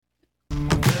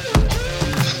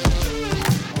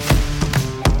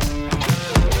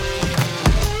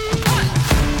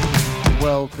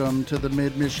welcome to the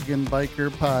MidMichigan Biker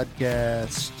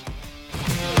Podcast.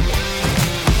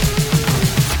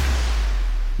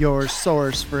 Your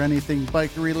source for anything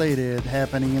biker related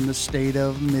happening in the state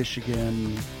of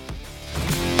Michigan.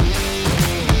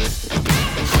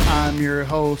 I'm your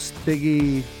host,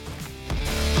 Biggie.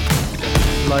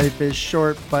 Life is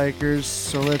short, bikers,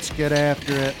 so let's get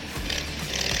after it.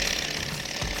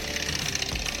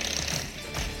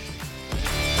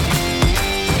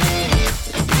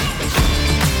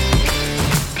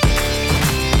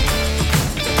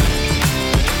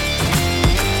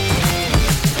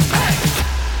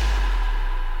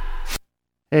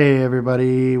 Hey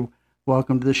everybody,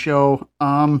 welcome to the show.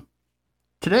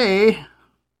 Today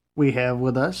we have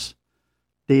with us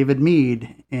David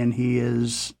Mead, and he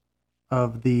is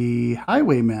of the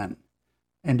Highwaymen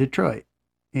in Detroit.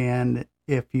 And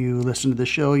if you listen to the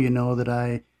show, you know that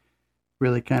I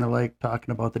really kind of like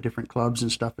talking about the different clubs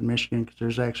and stuff in Michigan, because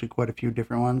there's actually quite a few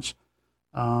different ones.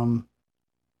 I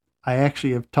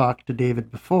actually have talked to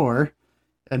David before,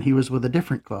 and he was with a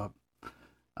different club.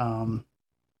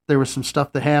 There was some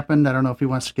stuff that happened. I don't know if he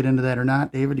wants to get into that or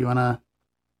not. David, you want to?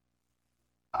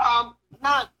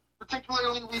 Not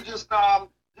particularly. We just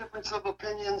difference of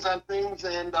opinions on things,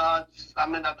 and it's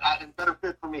better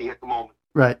fit for me at the moment.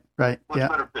 Right. Much Yeah.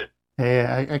 better fit.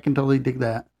 Hey, I can totally dig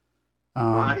that.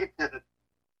 Right.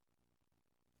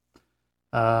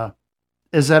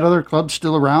 Is that other club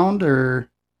still around, or?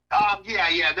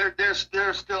 Yeah.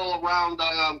 They're still around.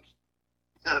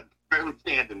 Barely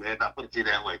standing, man. I'll put it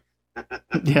that way.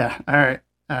 Yeah. All right.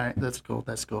 That's cool.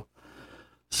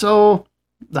 So,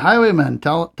 the Highwaymen.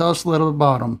 Tell us a little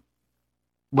about them.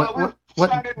 We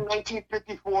started in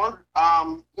 1954.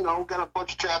 Got a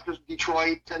bunch of chapters in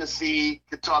Detroit, Tennessee,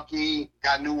 Kentucky.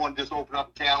 Got a new one just opened up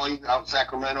in Cali, out in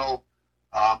Sacramento.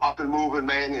 Up and moving,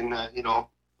 man, and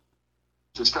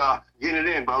just getting it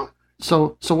in, brother.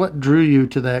 So what drew you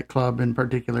to that club in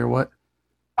particular? What?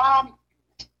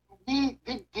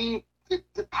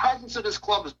 The presence of this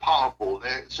club is powerful.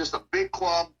 It's just a big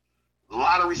club, a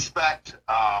lot of respect,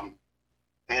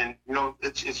 and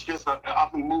it's just an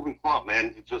up and moving club, man.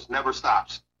 It just never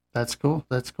stops. That's cool.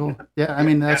 Yeah, I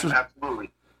mean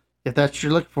absolutely. If that's what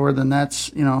you're looking for, then that's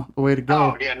the way to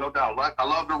go. Oh yeah, no doubt. I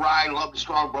love the ride. I love the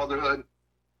strong brotherhood.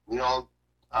 There's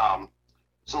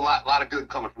a lot of good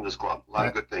coming from this club. A lot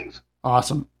of good things.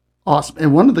 Awesome.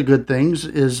 And one of the good things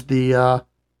is the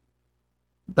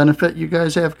Benifit you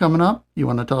guys have coming up. You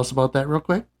want to tell us about that real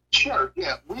quick? Sure,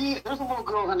 yeah. There's a little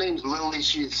girl, her name's Lily.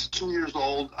 She's 2 years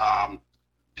old.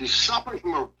 She's suffering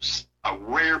from a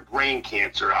rare brain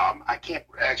cancer. I can't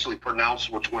actually pronounce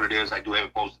which one it is. I do have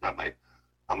it posted on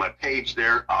my page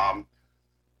there.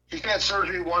 She's had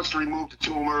surgery once to remove the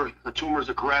tumor. The tumor's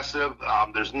aggressive.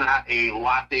 There's not a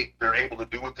lot they're able to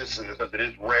do with this because it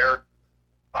is rare.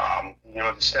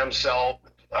 The stem cell,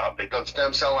 they've done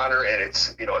stem cell on her, and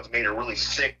it's made her really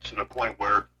sick to the point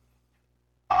where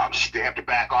they have to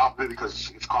back off of it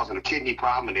because it's causing a kidney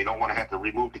problem, and they don't want to have to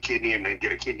remove the kidney and then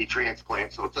get a kidney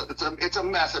transplant. So it's a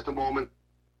mess at the moment.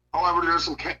 However,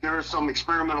 there's some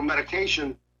experimental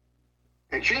medication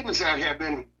and treatments that have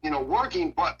been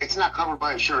working, but it's not covered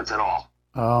by insurance at all.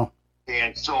 Oh.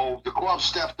 And so the club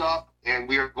stepped up, and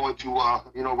we are going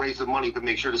to raise the money to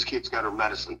make sure this kid's got her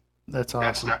medicine. That's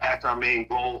awesome. That's our main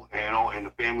goal, and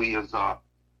the family is,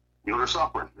 they're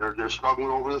suffering. They're struggling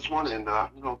over this one, and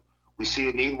we see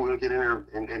a need. We're going to get in there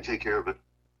and take care of it.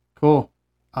 Cool.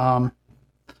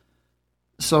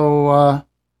 So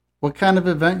what kind of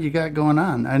event you got going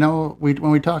on? I know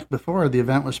when we talked before, the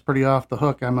event was pretty off the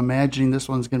hook. I'm imagining this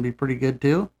one's going to be pretty good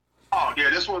too. Oh yeah,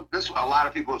 this one, a lot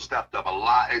of people have stepped up. A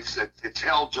lot. It's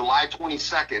held July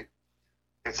 22nd.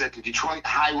 It's at the Detroit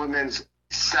Highwaymen's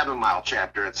 7 Mile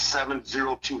chapter. It's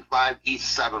 7025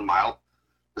 East 7 Mile.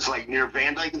 It's like near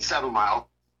Van Dyke and 7 Mile.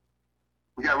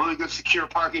 We got really good secure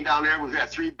parking down there. We've got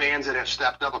 3 bands that have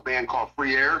stepped up. A band called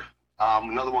Free Air,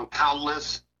 another one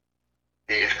Countless,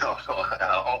 and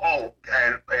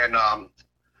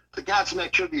the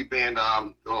Godsmack tribute band.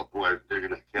 Oh boy, they're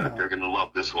gonna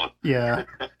love this one. Yeah.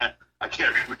 I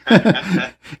can't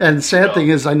remember. And the sad thing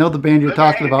is, I know the band you're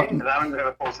talking about. I'm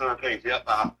gonna post it on our page. Yep.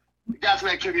 The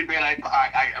Godsmack tribute band.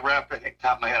 I right off the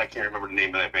top of my head, I can't remember the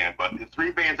name of that band, but the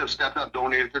 3 bands have stepped up,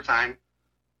 donated their time.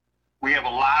 We have a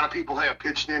lot of people that have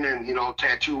pitched in, and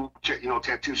tattoo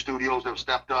studios have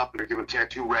stepped up, and they're giving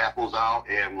tattoo raffles out,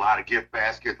 and a lot of gift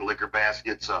baskets, liquor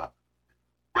baskets.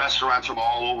 Restaurants from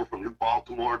all over, from New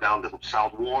Baltimore down to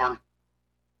South Warren,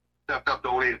 stepped up,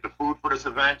 donated the food for this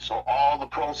event. So all the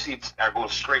proceeds are going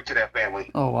straight to that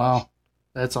family. Oh wow,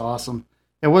 that's awesome.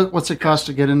 And what's it cost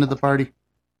to get into the party?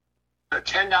 a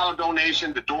 $10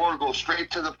 donation. The door goes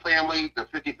straight to the family. The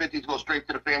 50/50s go straight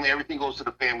to the family. Everything goes to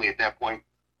the family at that point.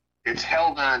 It's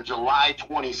held on July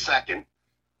 22nd.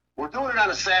 We're doing it on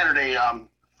a Saturday,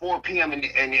 4 p.m. in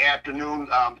the afternoon.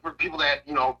 For people that,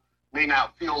 may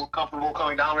not feel comfortable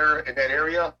coming down there in that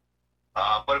area.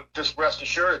 But just rest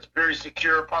assured, it's very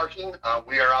secure parking.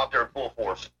 We are out there full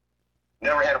force.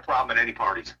 Never had a problem at any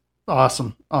parties.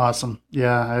 Awesome.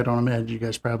 Yeah, I don't imagine you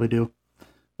guys probably do.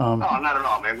 No, not at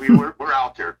all, man. We're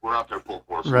out there. We're out there full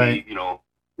force. Right.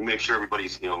 We make sure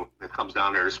everybody's, that comes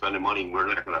down there spending money.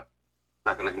 We're not gonna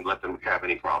let them have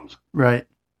any problems. Right.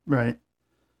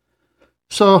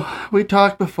 So we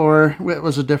talked before. It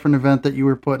was a different event that you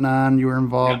were putting on. You were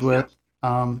involved with.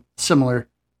 Yes. Similar.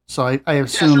 So I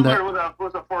assumed that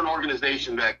was a foreign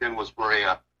organization back then. Was for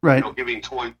a right. Giving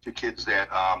toys to kids that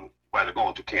while they're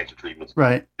going through cancer treatments.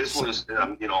 Right. This one is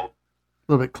a little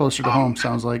bit closer to home.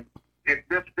 Sounds like.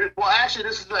 Well, actually,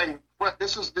 this is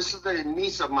a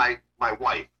niece of my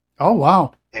wife. Oh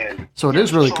wow! And so it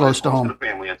is really close to home. To the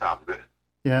family on top of it.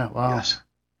 Yeah. Wow. Yes.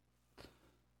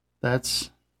 That's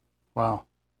wow.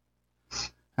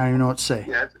 I don't even know what to say.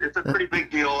 Yeah, it's a pretty big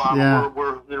deal. Yeah.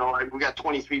 We're we got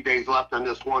 23 days left on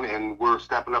this one, and we're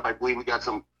stepping up. I believe we got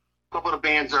a couple of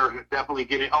bands are definitely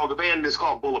getting. Oh, the band is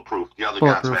called Bulletproof. The other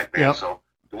Godsmack band. Yep. So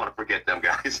don't want to forget them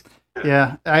guys.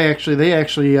 Yeah, they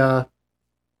actually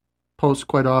post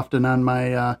quite often on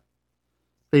my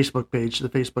Facebook page, the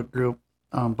Facebook group,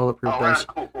 Bulletproof. Oh, right.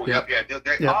 Cool. Yep. Yeah,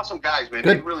 they're awesome guys, man.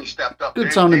 Good. They really stepped up.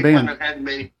 Good sounding band.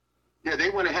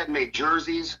 They went ahead and made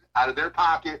jerseys out of their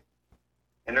pocket,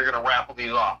 and they're going to raffle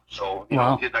these off. So,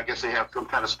 wow. I guess they have some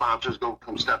kind of sponsors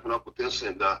come stepping up with this,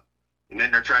 and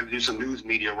then they're trying to do some news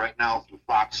media right now through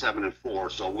Fox 7 and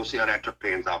 4. So we'll see how that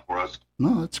pans out for us.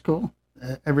 No, that's cool.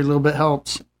 Every little bit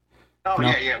helps. Oh,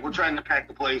 yeah. We're trying to pack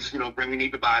the place. We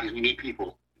need the bodies. We need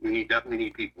people. We definitely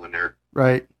need people in there.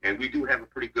 Right. And we do have a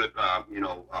pretty good,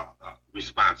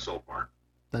 response so far.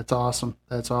 That's awesome.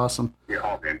 Yeah,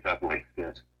 definitely.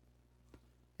 Yes.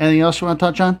 Anything else you want to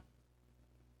touch on?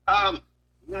 Not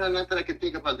that I can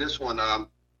think of on this one.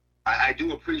 I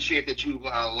do appreciate that you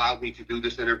allowed me to do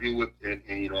this interview with and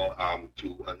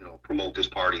to promote this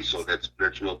party. So that's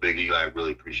real big. I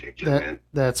really appreciate you, man.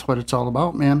 That's what it's all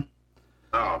about, man.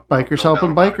 Oh, bikers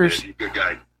helping bikers. You're a good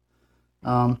guy.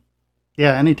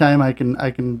 Yeah. Anytime I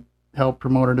can help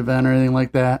promote an event or anything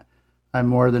like that, I'm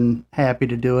more than happy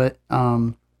to do it.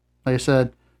 Like I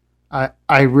said, I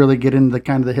really get into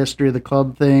the history of the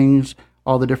club things,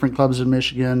 all the different clubs in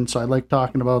Michigan. So I like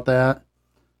talking about that.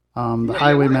 The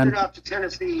Highwaymen. We're out to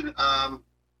Tennessee on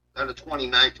the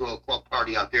 29th to a club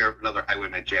party out there, another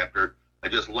Highwaymen chapter. I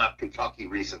just left Kentucky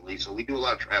recently, so we do a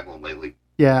lot of traveling lately.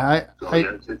 Yeah,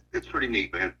 it's pretty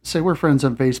neat, man. Say we're friends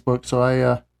on Facebook,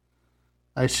 so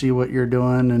I see what you're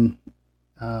doing, and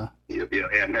I'm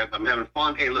having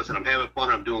fun. Hey, listen, I'm having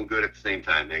fun. I'm doing good at the same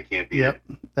time, man. Can't beat it.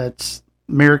 That's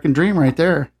American dream right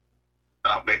there.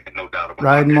 Oh, man, no doubt about it.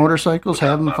 Riding motorcycles,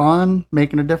 having fun,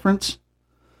 making a difference.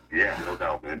 Yeah, no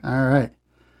doubt, man. All right,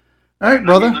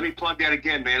 brother. Let me plug that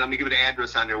again, man. Let me give the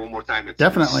address on there one more time. It's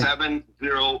definitely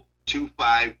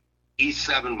 7025 East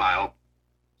 7 Mile.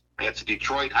 It's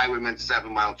Detroit Highwaymen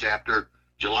 7 Mile chapter.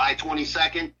 July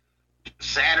 22nd,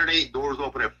 Saturday. Doors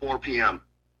open at 4 p.m.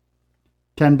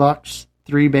 $10,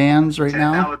 3 bands right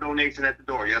now. $10 donation at the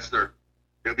door. Yes, sir.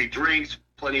 There'll be drinks,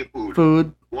 plenty of food.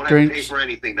 Won't drinks. have to pay for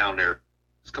anything down there.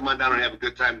 Just come on down and have a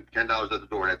good time. $10 at the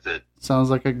door. That's it. Sounds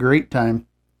like a great time.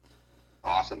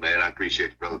 Awesome, man. I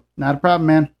appreciate you, brother. Not a problem,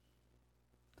 man.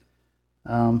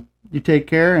 You take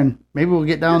care, and maybe we'll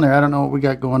get down there. I don't know what we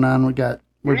got going on.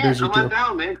 We're busy come on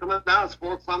down, man. Come on down. It's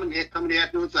 4 o'clock in the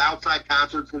afternoon. It's an outside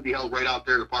concert. It's going to be held right out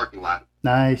there in the parking lot.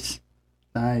 Nice.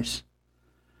 All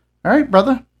right,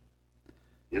 brother.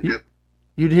 You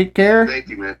take care. Thank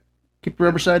you, man. Keep the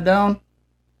rubber side down.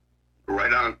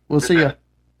 Right on. We'll see you.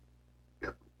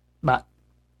 Yep. Bye.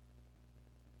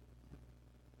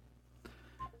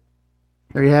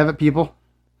 There you have it, people.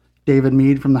 David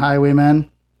Mead from the Highwaymen.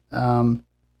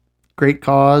 Great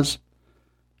cause.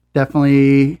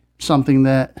 Definitely something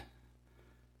that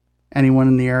anyone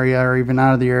in the area or even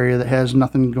out of the area that has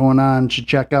nothing going on should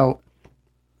check out.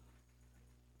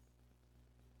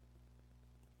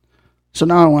 So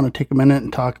now I want to take a minute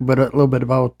and talk a little bit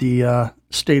about the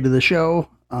state of the show.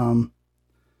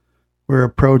 We're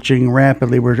approaching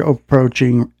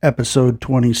episode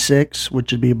 26,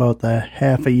 which would be about the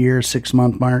half a year,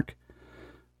 6-month mark.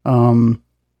 I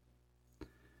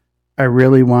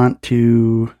really want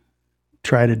to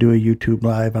try to do a YouTube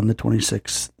live on the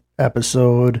 26th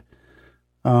episode.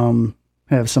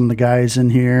 Have some of the guys in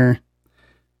here.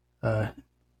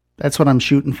 that's what I'm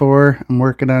shooting for. I'm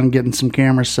working on getting some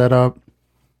cameras set up.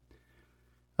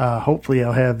 Hopefully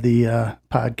I'll have the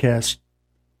podcast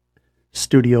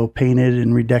studio painted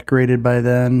and redecorated by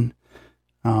then.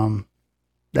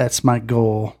 That's my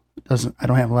goal. I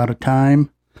don't have a lot of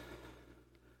time,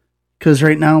 because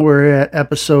right now we're at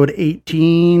episode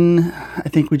 18. I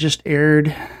think we just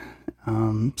aired.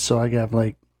 So I got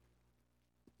like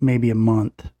maybe a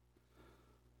month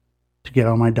to get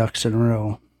all my ducks in a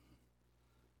row.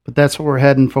 But that's what we're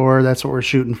heading for. That's what we're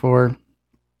shooting for.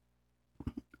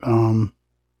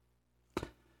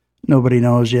 Nobody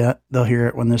knows yet. They'll hear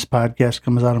it when this podcast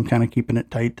comes out. I'm kind of keeping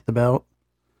it tight to the belt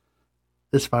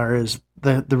as far as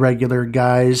the regular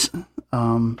guys.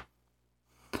 Don't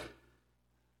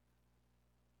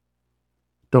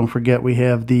forget we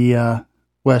have the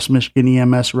West Michigan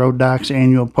EMS Road Docs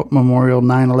annual Memorial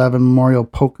 9/11 Memorial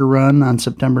Poker Run on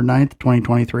September 9th,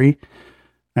 2023.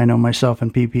 I know myself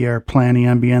and PP are planning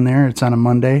on being there. It's on a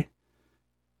Monday.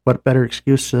 What better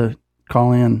excuse to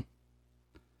call in,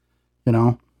 you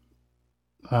know?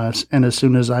 And as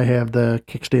soon as I have the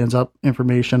kickstands up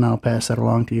information, I'll pass that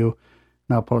along to you.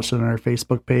 And I'll post it on our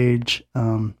Facebook page.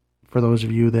 For those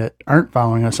of you that aren't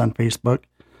following us on Facebook,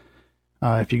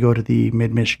 if you go to the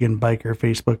MidMichigan Biker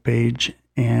Facebook page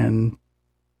and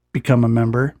become a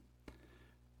member,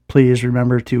 please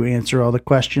remember to answer all the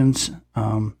questions.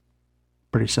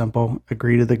 Pretty simple.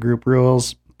 Agree to the group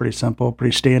rules. Pretty simple.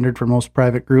 Pretty standard for most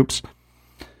private groups.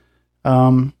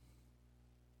 And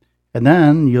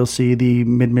then you'll see the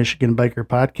MidMichigan Biker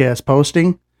Podcast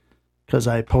posting, because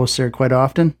I post there quite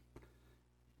often.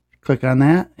 Click on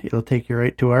that. It'll take you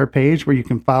right to our page where you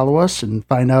can follow us and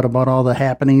find out about all the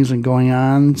happenings and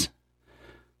going-ons,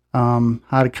 how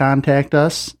to contact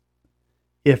us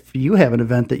if you have an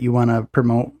event that you want to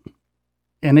promote.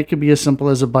 And it could be as simple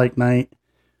as a bike night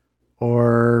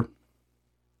or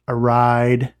a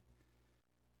ride.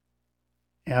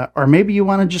 Or maybe you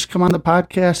want to just come on the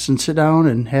podcast and sit down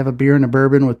and have a beer and a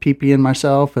bourbon with PP and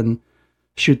myself and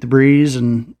shoot the breeze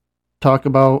and talk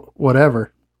about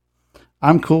whatever.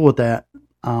 I'm cool with that.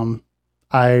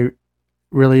 I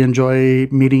really enjoy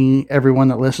meeting everyone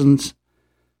that listens.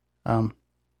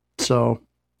 So,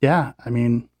 yeah, I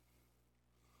mean,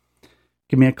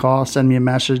 give me a call, send me a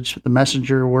message. The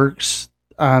messenger works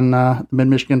on the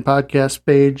MidMichigan podcast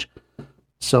page.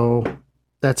 So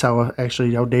that's how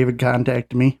David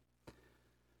contacted me.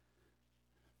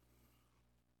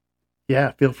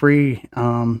 Yeah, feel free.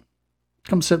 Come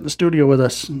sit in the studio with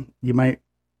us. You might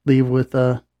leave with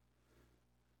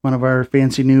one of our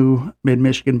fancy new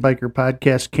MidMichigan Biker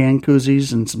Podcast can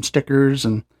koozies and some stickers,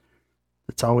 and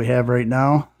that's all we have right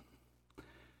now.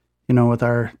 You know, with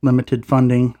our limited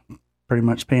funding, pretty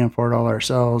much paying for it all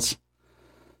ourselves.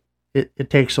 It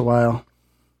takes a while.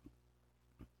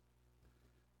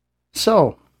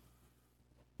 So,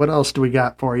 what else do we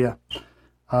got for you?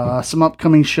 Some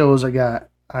upcoming shows I got.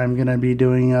 I'm going to be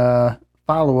doing a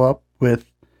follow-up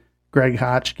with Greg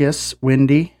Hotchkiss,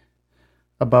 Windy,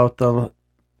 about the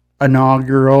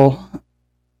inaugural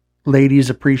Ladies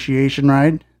Appreciation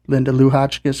Ride. Linda Lou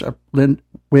Hotchkiss,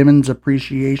 Women's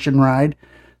Appreciation Ride.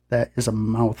 That is a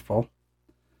mouthful.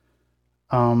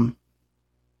 I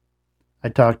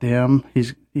talked to him.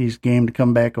 He's game to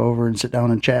come back over and sit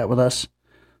down and chat with us.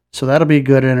 So that'll be a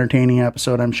good, entertaining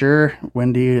episode, I'm sure.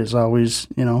 Wendy is always,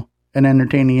 an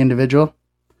entertaining individual.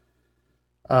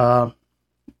 I've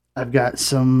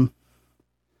got I'm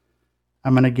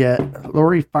going to get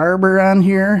Lori Farber on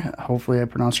here. Hopefully I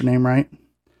pronounced her name right.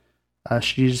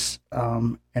 She's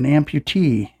an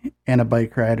amputee and a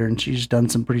bike rider, and she's done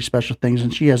some pretty special things,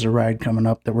 and she has a ride coming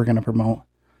up that we're going to promote.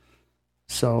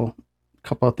 So a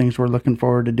couple of things we're looking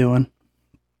forward to doing.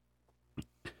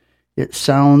 It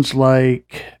sounds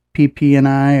like PP and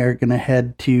I are going to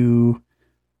head to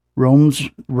Rome's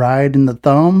Ride in the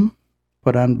Thumb,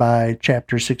 put on by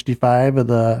Chapter 65 of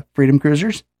the Freedom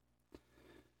Cruisers.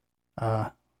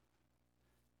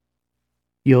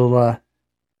 You'll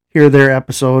hear their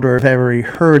episode, or have already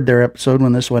heard their episode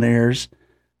when this one airs.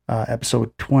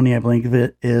 Episode 20, I believe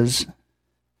it is.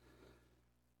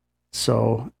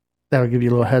 So that'll give you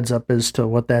a little heads up as to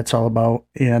what that's all about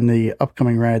and the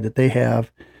upcoming ride that they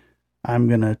have. I'm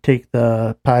going to take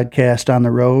the podcast on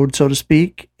the road, so to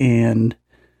speak, and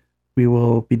we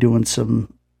will be doing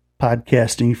some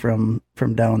podcasting from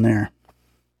down there.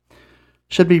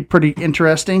 Should be pretty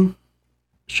interesting.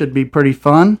 Should be pretty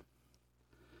fun.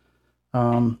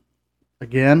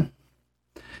 Again,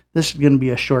 this is going to be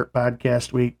a short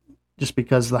podcast week just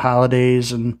because of the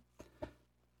holidays and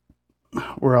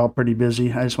we're all pretty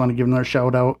busy. I just want to give another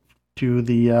shout out to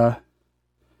the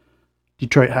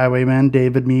Detroit Highwayman,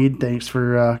 David Mead. Thanks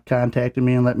for contacting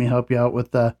me and letting me help you out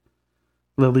with the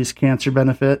Lily's Cancer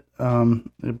Benefit. I'm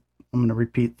going to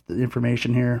repeat the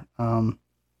information here.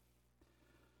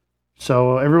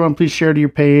 So everyone, please share to your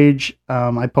page.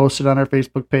 I posted on our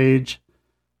Facebook page.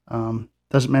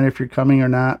 Doesn't matter if you're coming or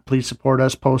not. Please support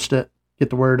us. Post it. Get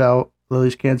the word out.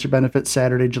 Lily's Cancer Benefit,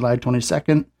 Saturday, July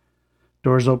 22nd.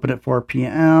 Doors open at 4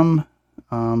 p.m.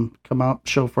 Come out,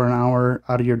 show for an hour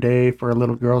out of your day for a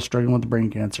little girl struggling with brain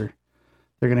cancer.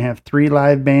 They're going to have 3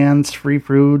 live bands, free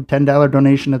food, $10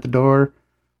 donation at the door.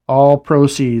 All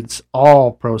proceeds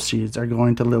are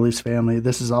going to Lily's family.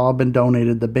 This has all been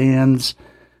donated. The bands,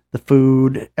 the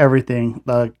food, everything.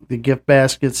 The gift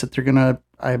baskets that they're going to,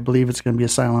 I believe it's going to be a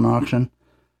silent auction.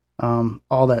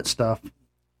 All that stuff.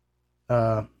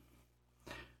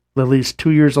 Lily's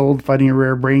 2 years old, fighting a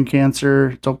rare brain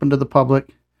cancer. It's open to the public.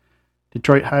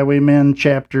 Detroit Highwaymen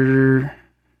Chapter,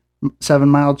 7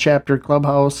 Mile Chapter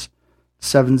Clubhouse,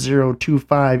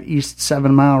 7025 East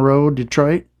 7 Mile Road,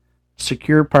 Detroit.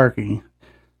 Secure parking.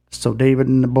 So David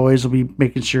and the boys will be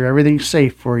making sure everything's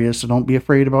safe for you, so don't be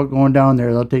afraid about going down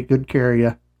there. They'll take good care of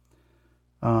you.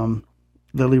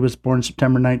 Lily was born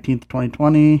September 19th,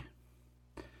 2020.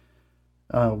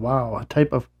 Wow, a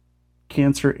type of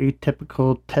cancer,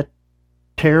 atypical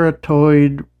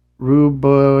teratoid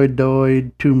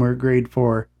rhabdoid tumor, grade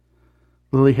 4.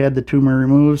 Lily had the tumor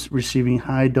removed, receiving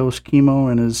high-dose chemo,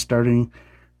 and is starting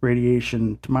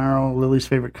radiation tomorrow. Lily's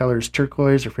favorite color is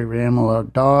turquoise. Her favorite animal are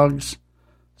dogs.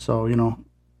 So,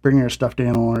 bring her a stuffed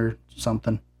animal or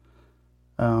something.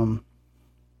 The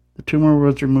tumor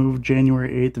was removed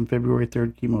January 8th and February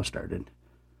 3rd. Chemo started.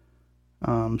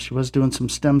 She was doing some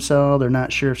stem cell. They're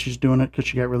not sure if she's doing it because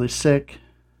she got really sick.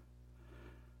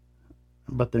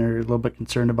 But they're a little bit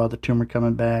concerned about the tumor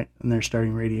coming back, and they're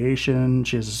starting radiation.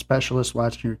 She has a specialist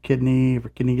watching her kidney. If her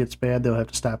kidney gets bad, they'll have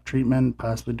to stop treatment,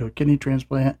 possibly do a kidney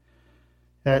transplant.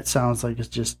 That sounds like it's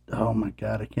just, oh my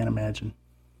God, I can't imagine.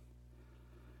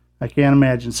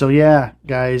 So yeah,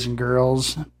 guys and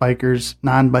girls, bikers,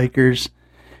 non-bikers,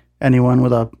 anyone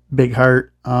with a big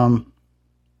heart. And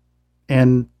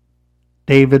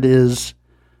David is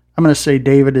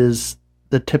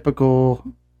the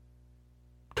typical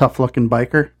tough-looking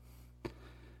biker,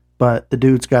 but the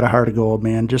dude's got a heart of gold,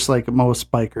 man. Just like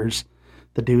most bikers,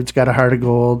 the dude's got a heart of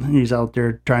gold. He's out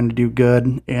there trying to do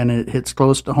good, and it hits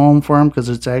close to home for him because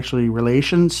it's actually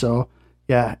relations. So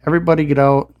yeah, everybody get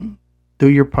out, do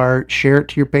your part, share it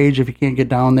to your page if you can't get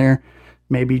down there.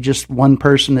 Maybe just one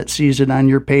person that sees it on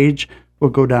your page will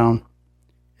go down,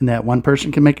 and that one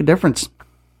person can make a difference.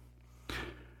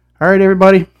 All right,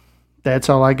 everybody, that's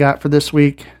all I got for this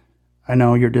week. I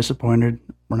know you're disappointed.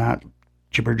 We're not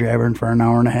jibber-jabbering for an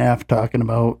hour and a half talking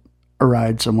about a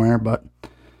ride somewhere, but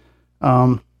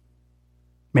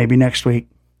maybe next week.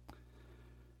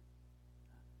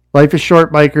 Life is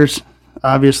short, bikers.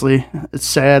 Obviously, it's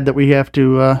sad that we have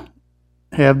to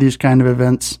have these kind of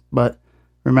events, but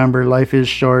remember, life is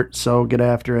short, so get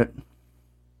after it.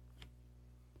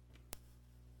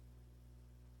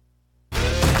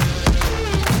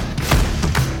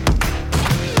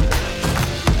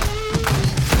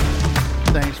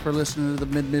 Thanks for listening to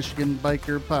the MidMichigan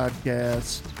Biker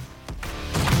Podcast.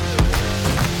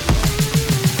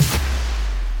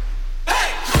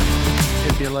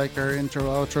 If you like our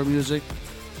intro-outro music,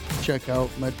 check out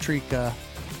Matrika.